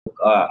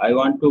I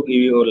want to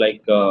give you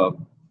like uh,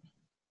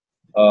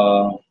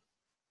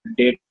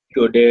 day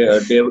to day,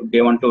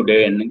 day one to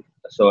day ending.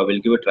 So I will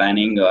give a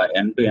training,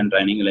 end-to-end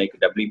training like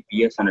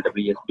WPS and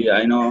WSB.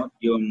 I know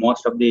you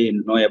most of the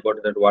know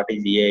about that. What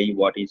is EA,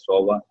 what is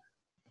SOVA,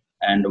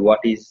 and what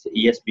is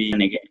ESB,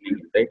 and again,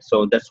 right?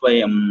 So that's why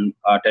I'm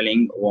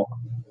telling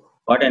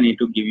what I need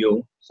to give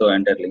you so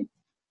entirely.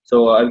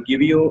 So I'll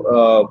give you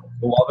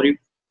overview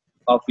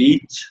of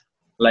each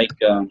like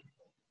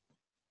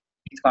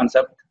each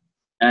concept,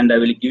 and I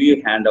will give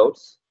you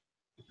handouts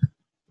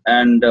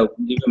and give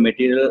you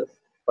material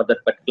for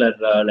that particular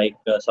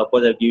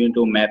suppose I give you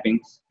two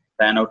mappings,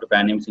 fan out to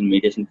fan names in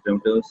mediation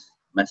primitives,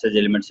 message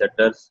element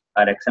setters,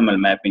 or XML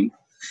mapping.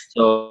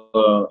 So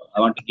I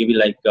want to give you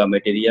like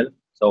material.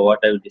 So what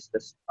I will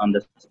discuss on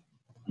this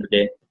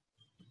today,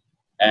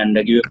 and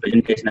give you a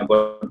presentation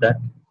about that,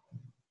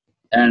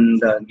 and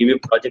give you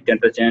project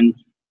interchange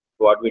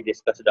what we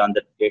discussed on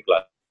the day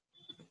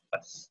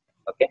class.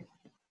 Okay.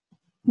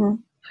 Hmm.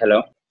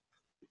 Hello.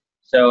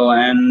 So,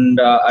 and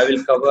I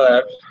will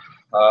cover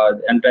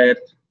the entire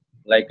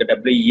like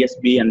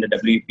WESB and the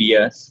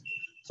WPS.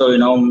 So, you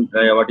know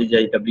what is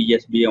a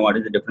WESB and what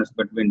is the difference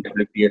between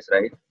WPS,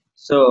 right?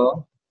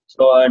 So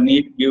I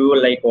need to give you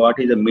like what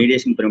is the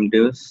mediation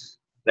primitives,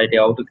 like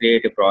how to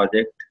create a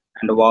project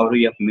and the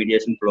overview of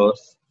mediation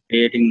flows,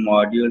 creating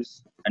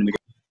modules and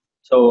mediation.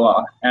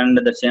 So, and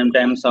at the same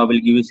time, so I will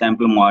give you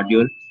sample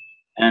module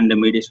and the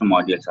mediation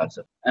modules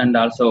also, and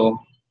also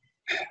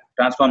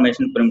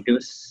transformation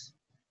primitives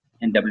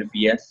in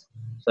WPS.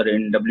 Sorry,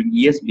 in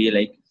WESB,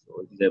 like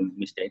so it's a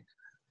mistake.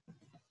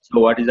 So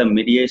what is the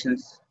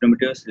mediations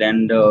primitives?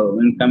 And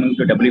when coming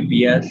to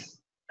WPS,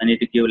 I need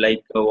to give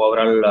like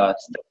overall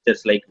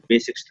structures, like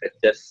basic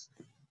structures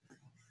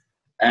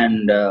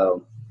and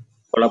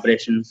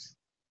collaborations,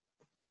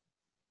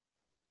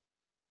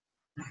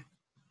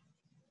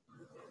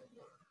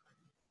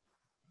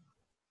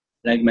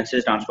 like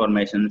message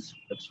transformations,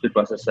 speed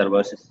process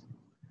servers,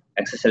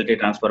 XSLT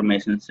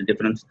transformations,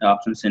 different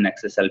options in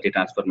XSLT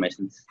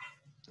transformations.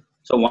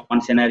 So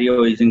one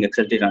scenario using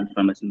XSLT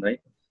transformation, right?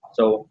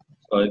 So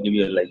I'll give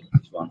you like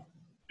this one.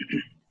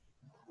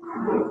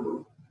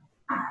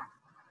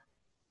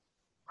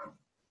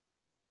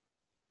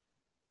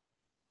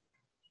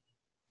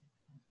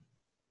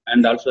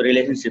 And also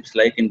relationships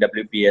like in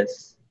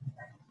WPS,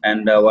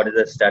 and what is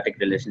the static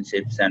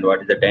relationships and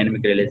what is the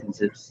dynamic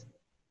relationships.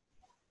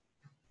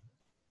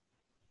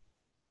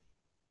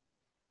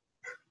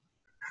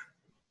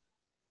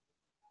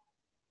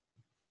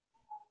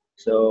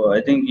 So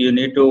I think you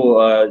need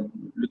to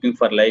looking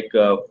for like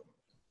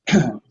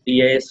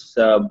EIS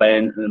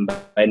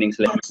bindings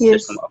like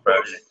Yes. system of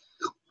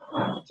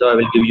privilege. So I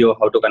will give you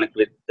how to connect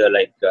with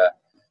like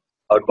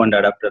outbound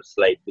adapters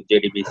like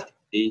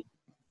JDBC,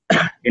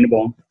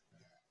 inbound,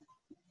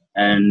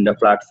 and the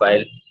flat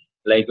file.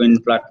 Like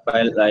in flat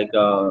file, like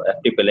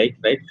FTP, like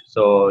right.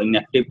 So in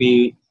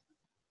FTP,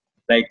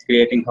 like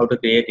creating how to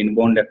create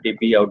inbound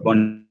FTP,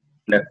 outbound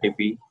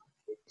FTP.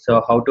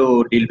 So how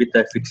to deal with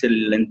the fixed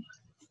length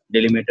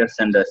delimiters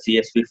and the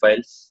CSV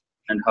files,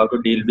 and how to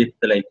deal with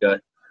like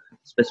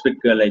specific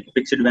like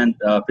fixed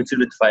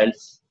with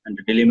files and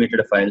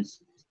delimited files.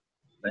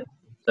 Right.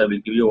 So I will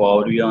give you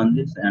overview on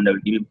this, and I will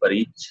give you for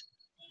each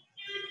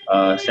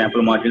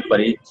sample module for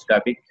each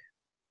topic.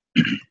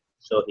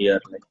 So here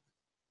like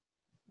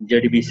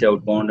JDBC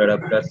outbound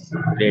adapters,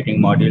 creating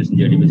modules in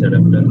JDBC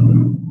adapter,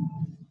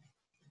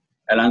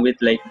 along with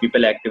like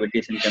people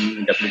activities in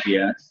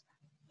WPS,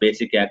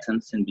 basic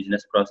actions in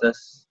business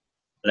process,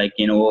 like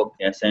invoke,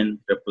 assign,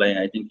 reply.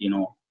 I think you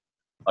know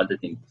all the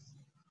things,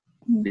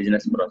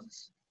 business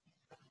process,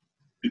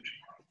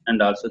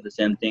 and also the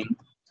same thing,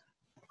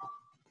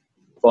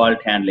 fault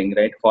handling,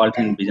 right? Fault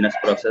in business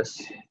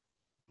process,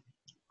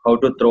 how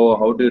to throw,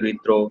 how to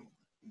rethrow,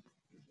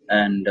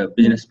 and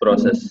business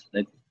process.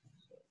 Like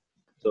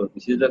so,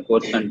 this is the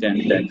course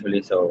content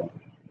actually. So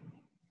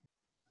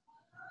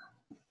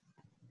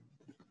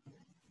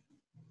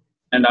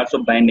and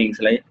also bindings,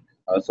 like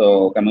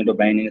so coming to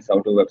bindings, how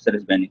to web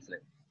service bindings,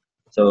 like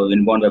so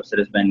inbound web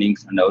service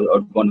bindings and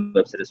outbound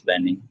web service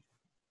binding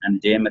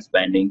and JMS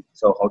binding.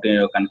 So how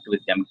to connect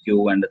with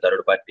MQ and the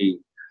third party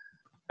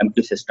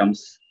MQ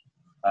systems,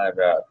 or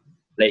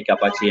like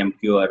Apache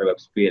MQ or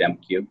WebSphere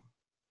MQ.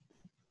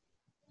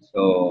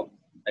 So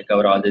I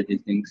cover all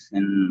these things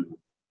in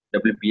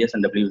WPS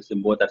and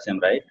WC, both are same,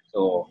 right?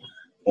 So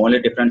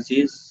only difference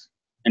is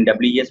in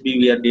WESB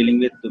we are dealing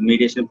with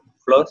mediation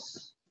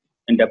flows.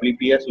 In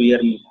WPS we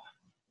are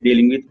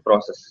dealing with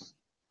process.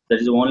 That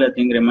is the only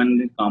thing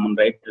remaining common,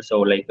 right? So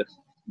like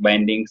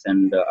bindings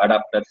and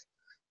adapters.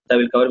 So I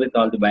will cover with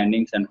all the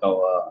bindings and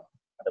cover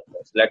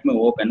adapters. Let me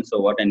open. So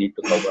what I need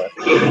to cover.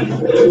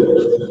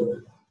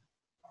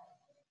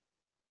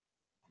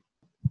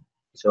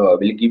 So I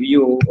will give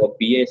you a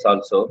PAs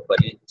also for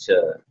each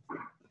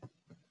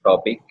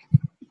topic.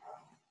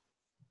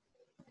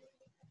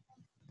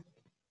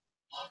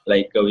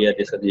 Like we are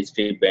discussing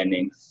history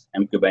bindings,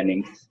 MQ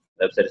bindings,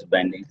 web service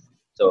bindings.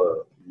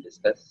 So we'll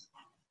discuss.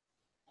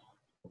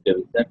 Okay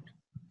with that.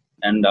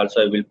 and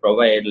also I will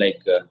provide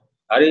like.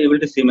 Are you able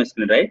to see my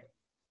screen, right?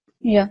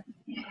 Yeah.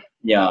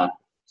 Yeah.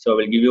 So I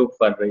will give you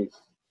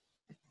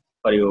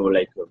for you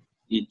like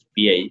each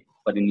PI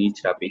for in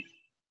each topic.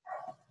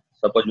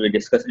 Suppose we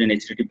discussed in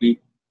HTTP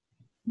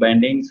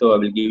binding, so I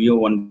will give you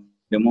one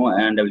demo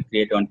and I will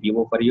create one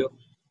PO for you,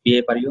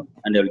 PA for you,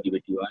 and I will give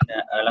it to you,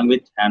 and along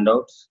with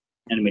handouts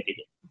and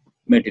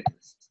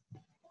materials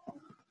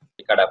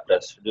like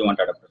adapters. Do you want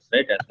adapters,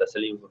 right?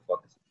 Especially you would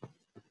focus.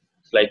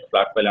 It's like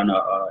flat file on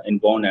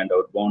inbound and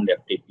outbound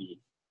FTP,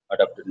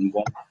 adapted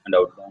inbound and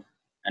outbound,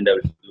 and I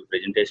will do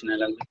presentation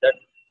along with that,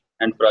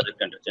 and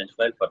project interchange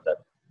file for that.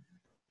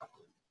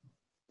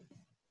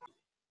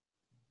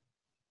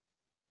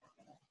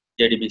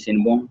 JDBC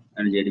inbound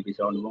and JDBC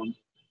outbound.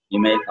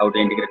 Email, how to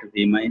integrate with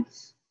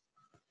emails.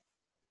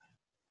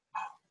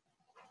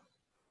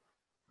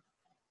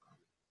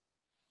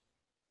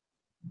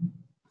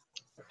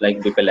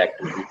 Like people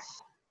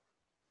activities.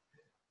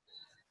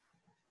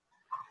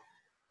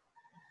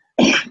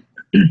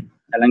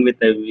 Along with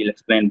we will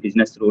explain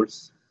business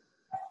rules.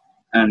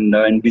 And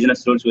in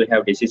business rules, we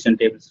have decision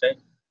tables, right?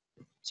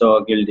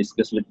 So we'll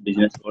discuss with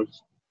business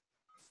rules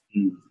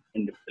in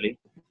depthly.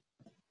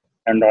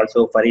 And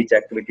also for each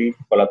activity,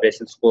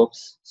 collaboration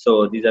scopes.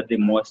 So these are the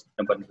most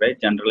important, right?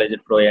 Generalized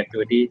flow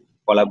activity,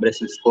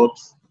 collaboration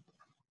scopes.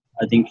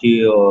 I think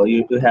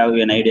you have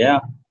an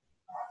idea,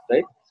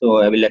 right?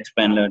 So I will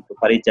explain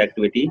for each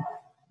activity,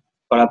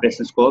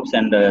 collaboration scopes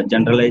and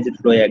generalized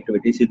flow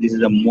activities. So this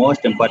is the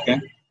most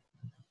important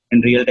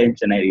in real-time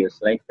scenarios,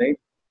 like right?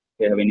 If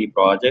you have any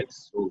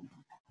projects, so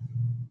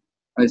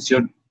I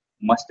should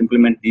must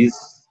implement these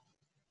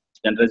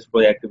generalized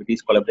flow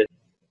activities, collaboration.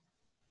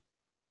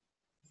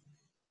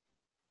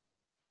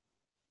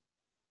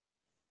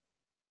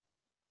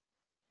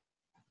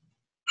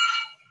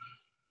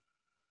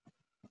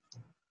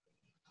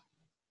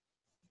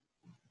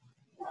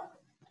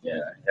 Yeah,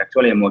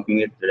 actually, I'm working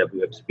with the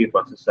WFCP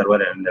process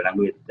server and along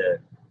with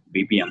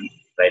BPM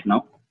right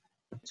now.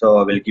 So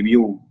I will give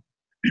you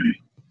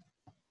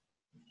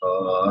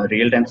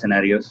real-time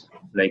scenarios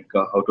like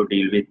how to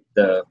deal with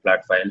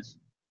flat files,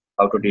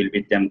 how to deal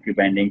with MQ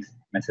bindings,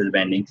 message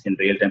bindings in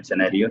real-time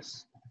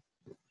scenarios.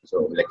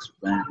 So we'll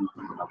explain.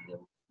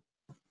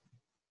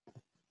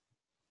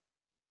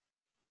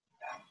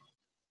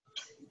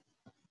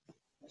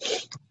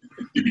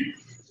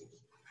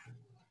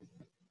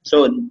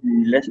 So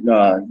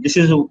this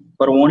is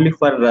for only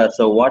for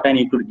so what I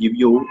need to give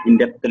you in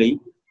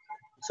depthly,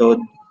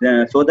 so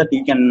so that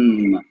you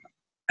can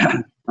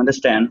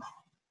understand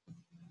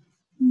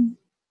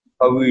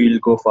how we will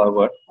go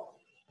forward.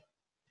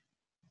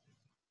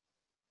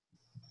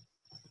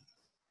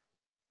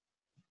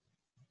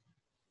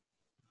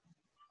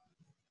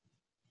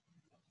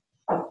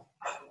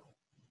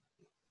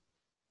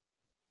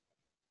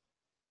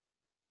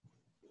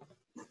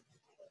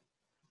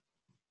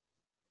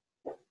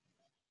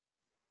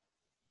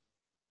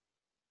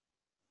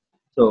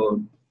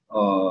 So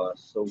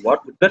so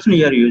what version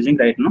you are using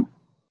right now,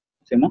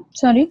 Simo?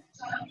 Sorry.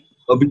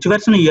 Which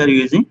version you are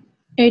using?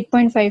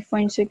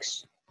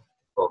 8.5.6.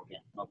 Okay,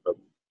 no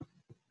problem.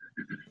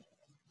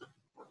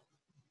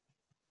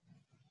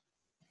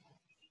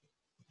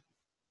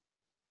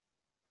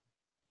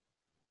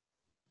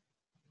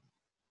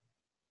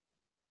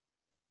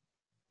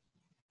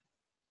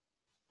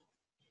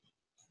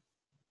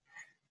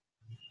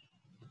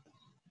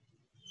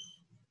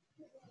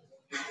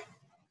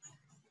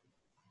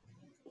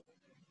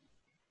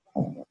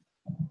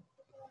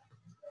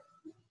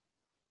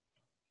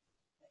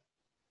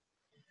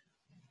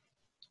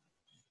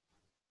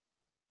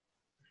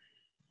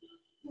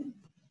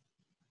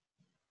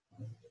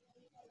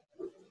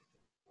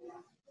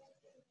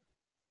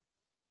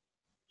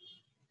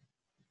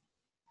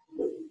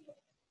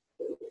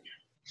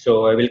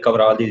 So I will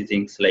cover all these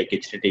things like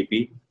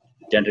HTTP,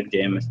 generic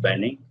JMS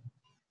binding.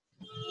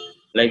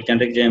 Like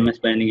generic JMS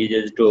binding is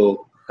used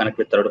to connect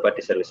with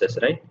third-party services,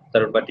 right?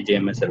 Third-party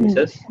JMS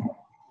services.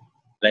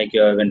 Like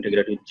you have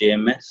integrated with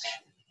JMS.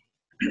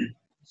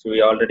 So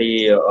we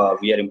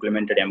are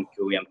implemented MQ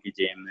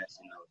JMS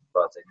in our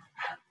project,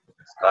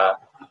 SCA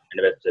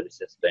and web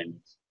services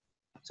bindings.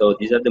 So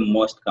these are the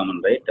most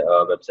common, right?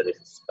 Web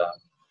services SCA,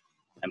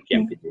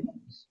 MQ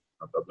JMS.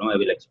 No problem. I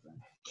will explain.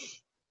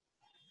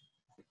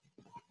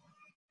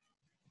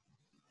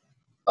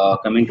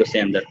 Coming to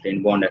same that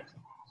inbound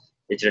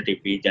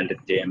HTTP generic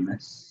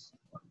JMS.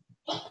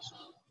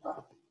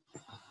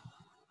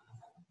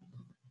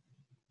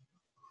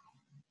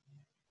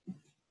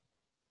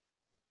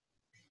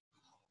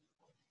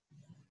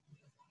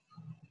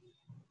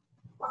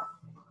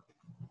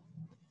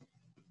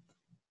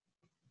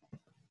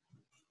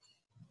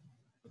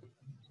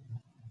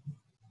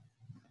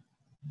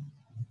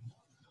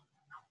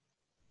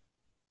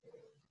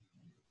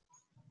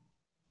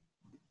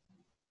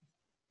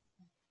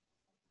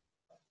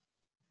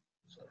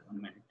 So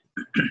 1 minute.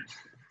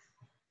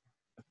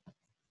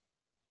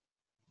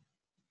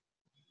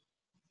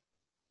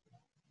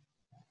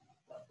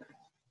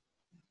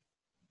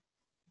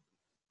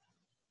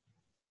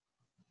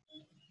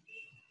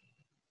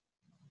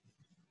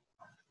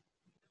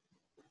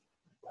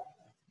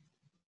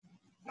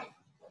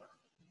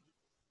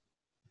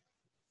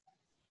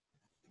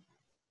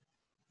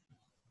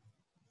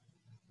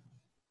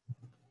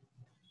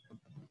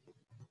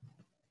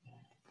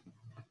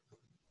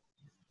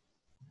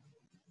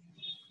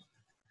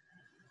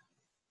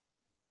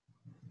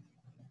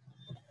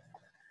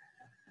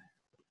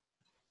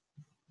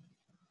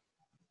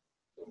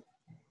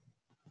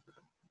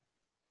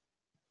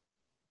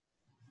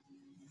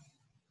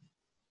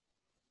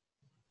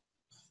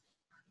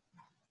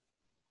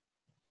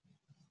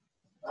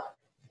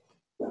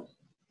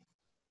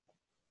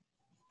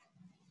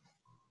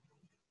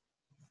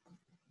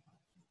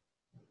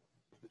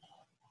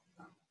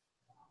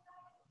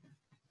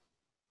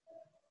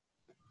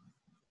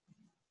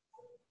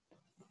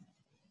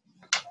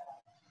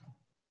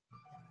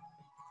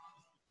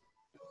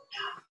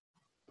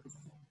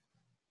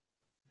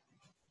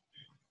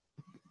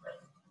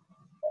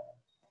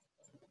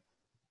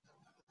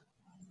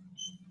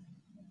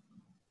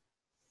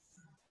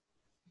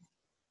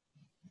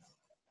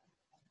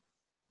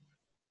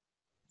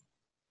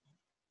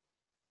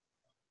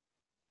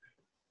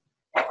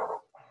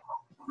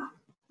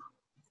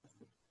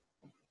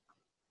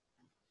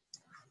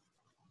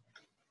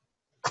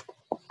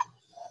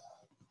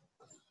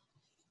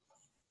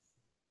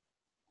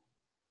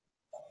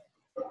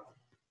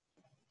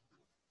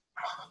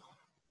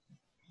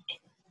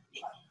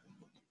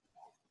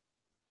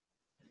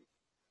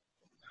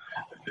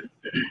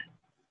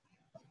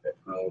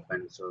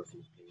 also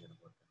be clear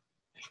about that.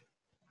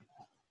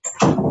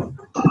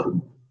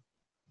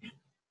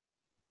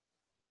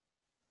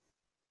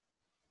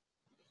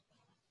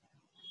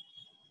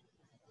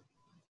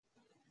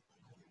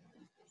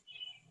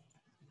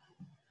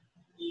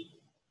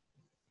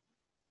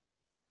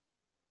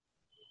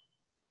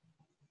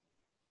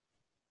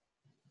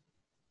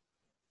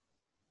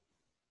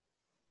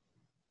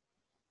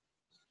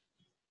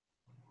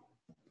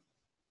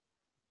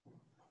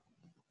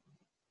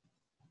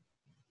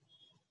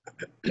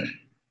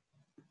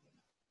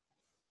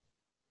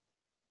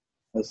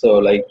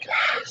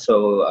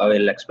 So I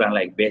will explain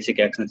like basic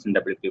actions in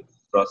WP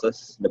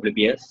process,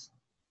 WPS.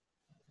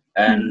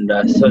 And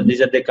so these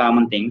are the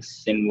common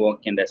things: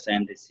 invoke and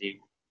assign, receive,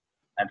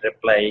 and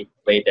reply,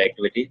 wait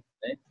activity,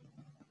 right?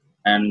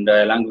 And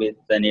along with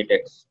any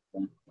text.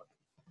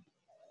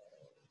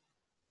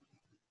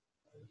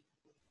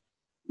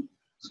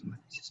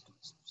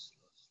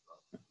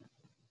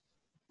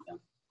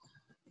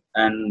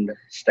 And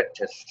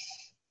structures.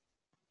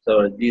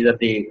 So these are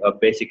the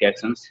basic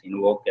actions: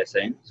 invoke,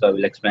 assign. So I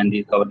will explain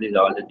these, cover these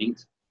all the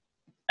things.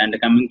 And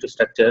coming to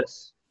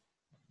structures,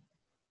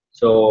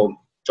 so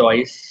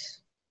choice,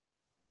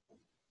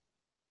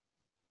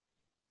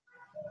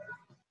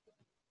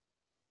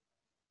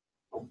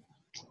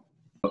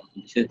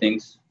 these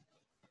things.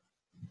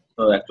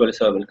 So actually,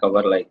 so I will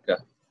cover like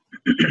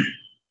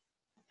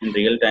in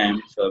real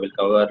time. So I will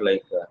cover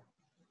like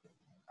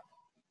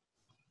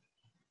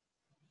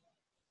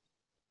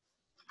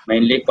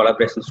mainly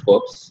collaboration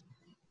scopes.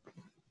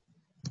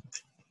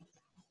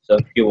 So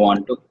if you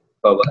want to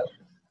cover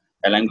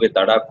along with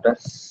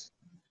adapters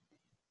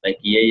like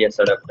EAS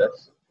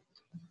adapters,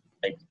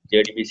 like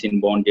JDBC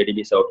inbound,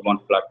 JDBC outbound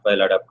flat file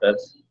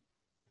adapters.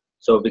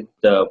 So with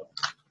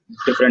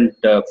different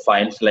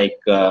files like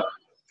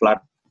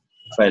flat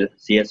file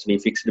CSV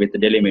fixed with the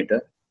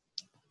delimiter,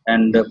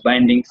 and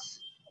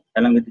bindings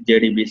along with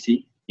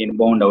JDBC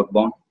inbound,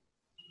 outbound,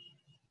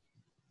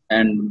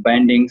 and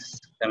bindings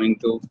coming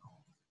to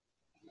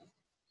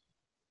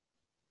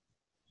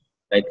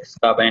like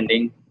SCA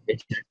binding,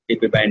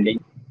 HTTP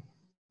binding,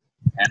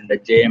 and the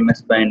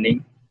JMS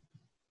binding,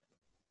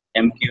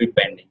 MQ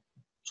binding.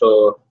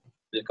 So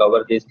we'll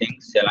cover these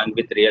things along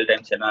with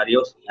real-time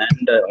scenarios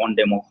and on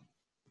demo,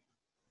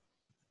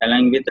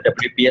 along with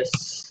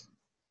WPS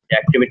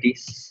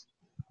activities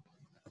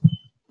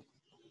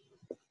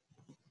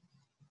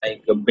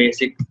like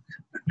basic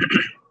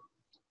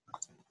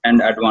and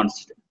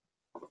advanced.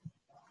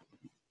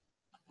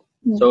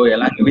 So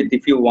along with,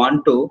 if you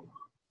want to,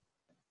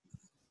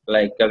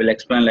 like I will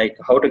explain like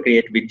how to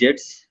create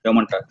widgets,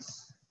 human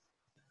tasks.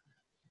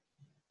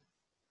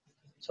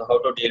 So how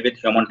to deal with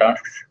human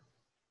tasks,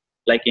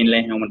 like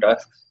inline human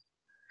tasks.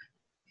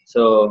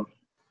 So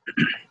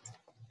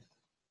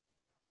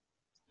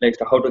like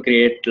how to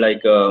create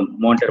like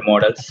monitor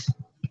models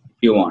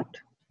if you want.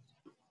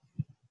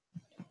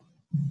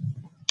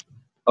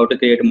 How to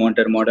create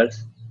monitor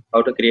models,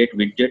 how to create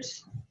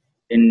widgets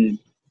in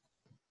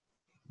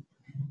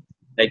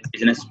like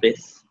business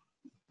space.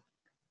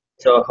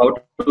 So how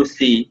to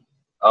see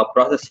a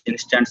process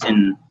instance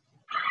in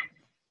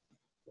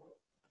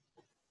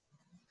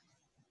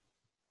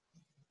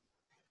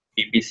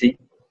PPC.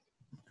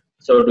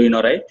 So do you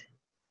know, right?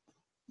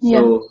 Yeah.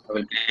 So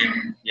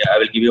I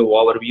will give you an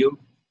overview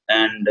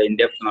and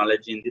in-depth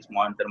knowledge in these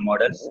monitor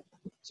models.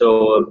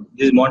 So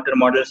these monitor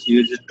models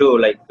used to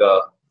like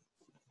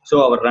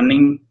show our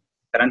running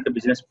current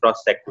business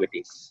process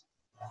activities.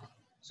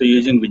 So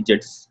using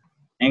widgets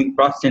and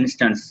process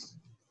instance,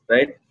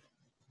 right?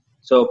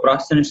 So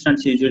process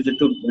instance is used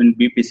to in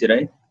BPC,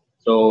 right?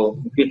 So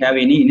if you have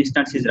any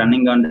instances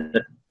running on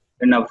the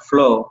in our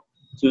flow,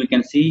 so we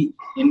can see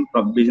in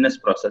business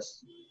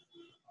process.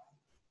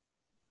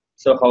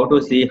 So how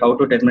to see, how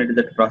to terminate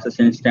that process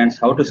instance,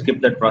 how to skip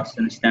that process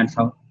instance,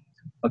 how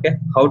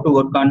to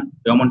work on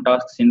human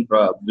tasks in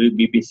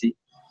BPC.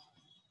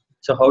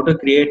 So how to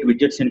create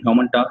widgets in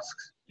human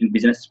tasks in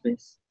business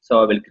space.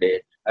 So I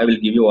will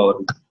give you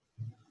overview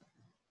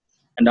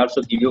and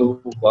also give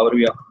you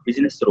overview of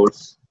business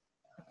roles,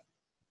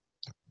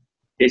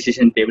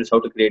 decision tables, how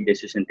to create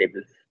decision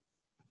tables,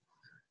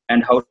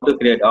 and how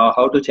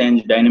to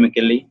change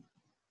dynamically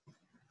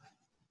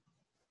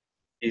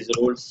these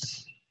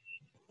rules,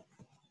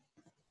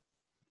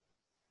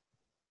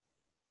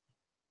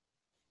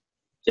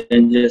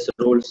 changes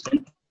rules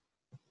in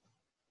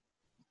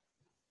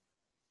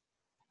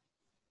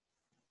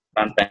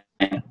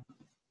runtime.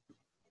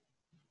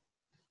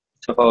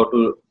 So how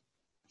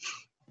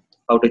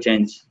to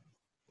change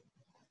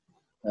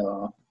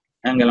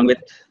and along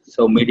with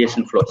so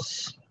mediation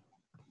flows.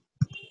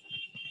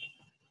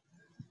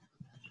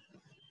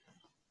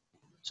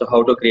 So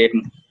how to create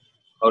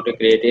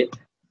it,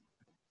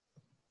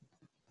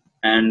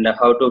 and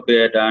how to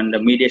create and the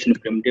mediation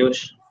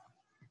primitives.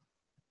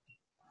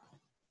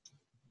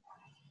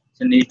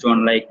 So each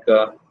one like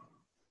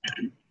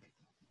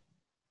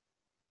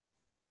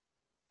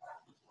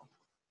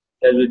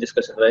as we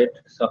discussed, right?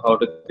 So how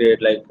to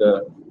create like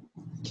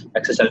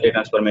XSLT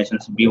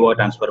transformations, BO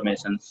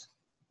transformations,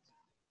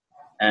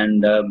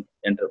 and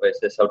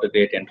interfaces, how to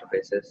create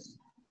interfaces.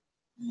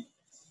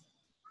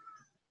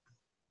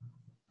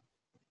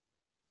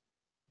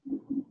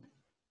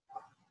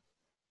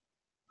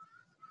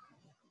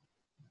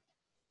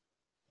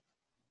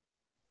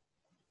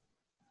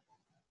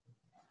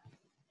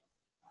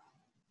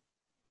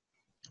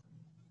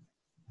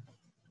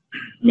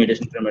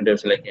 Mediation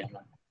primitives like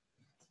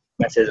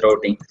message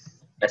routing,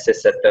 message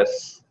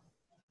setters,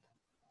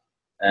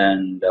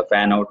 and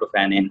fan out to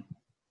fan in.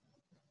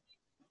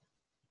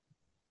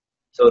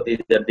 So these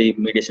are the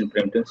mediation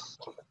primitives.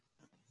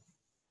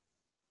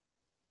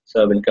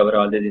 So I will cover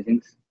all these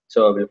things.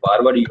 So I will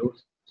forward you.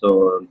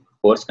 So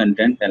course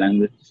content along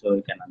with, so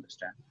you can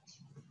understand.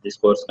 This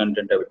course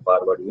content I will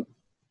forward you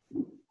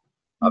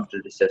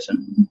after this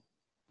session.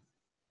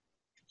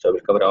 So I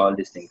will cover all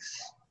these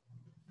things.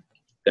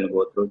 You can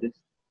go through this.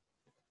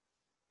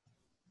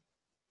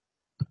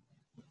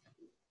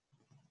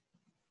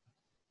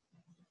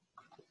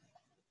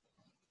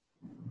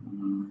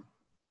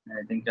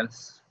 Anything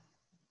else?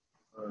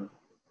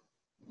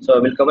 So I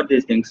will cover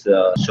these things.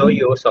 Show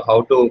you so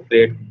how to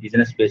create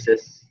business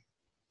spaces.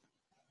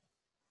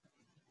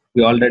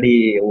 We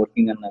already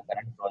working on the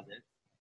current project.